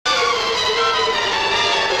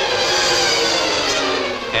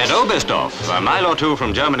At Oberstdorf, a mile or two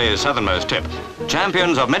from Germany's southernmost tip,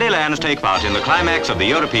 champions of many lands take part in the climax of the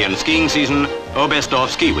European skiing season, Oberstdorf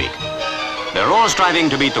Ski Week. They're all striving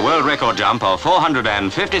to beat the world record jump of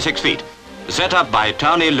 456 feet, set up by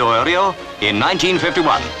Tony Loerio in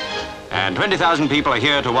 1951. And 20,000 people are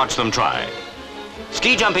here to watch them try.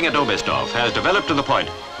 Ski jumping at Oberstdorf has developed to the point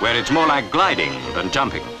where it's more like gliding than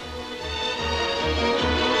jumping.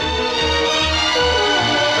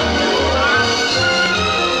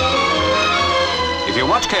 If you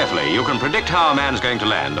watch carefully, you can predict how a man's going to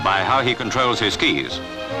land by how he controls his skis.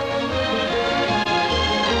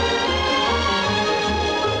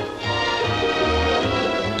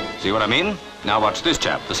 See what I mean? Now watch this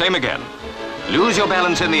chap, the same again. Lose your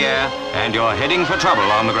balance in the air and you're heading for trouble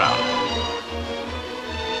on the ground.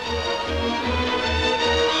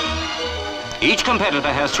 Each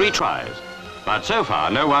competitor has 3 tries, but so far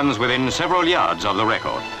no one's within several yards of the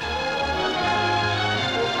record.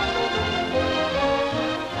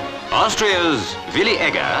 Austria's Willi,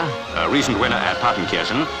 a recent winner at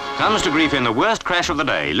Partenkirchen, comes to grief in the worst crash of the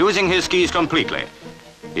day, losing his skis completely.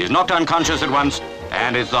 He's knocked unconscious at once,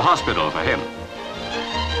 and it's the hospital for him.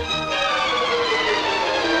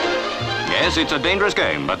 Yes, it's a dangerous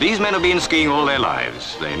game, but these men have been skiing all their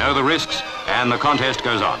lives. They know the risks, and the contest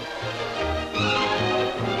goes on.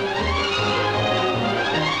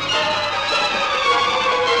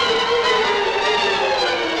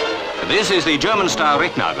 This is the German-style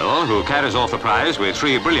Recknagel, who carries off the prize with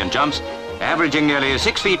 3 brilliant jumps, averaging nearly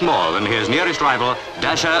 6 feet more than his nearest rival,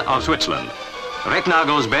 Dasher of Switzerland.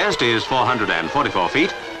 Recknagel's best is 444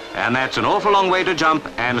 feet, and that's an awful long way to jump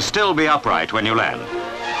and still be upright when you land.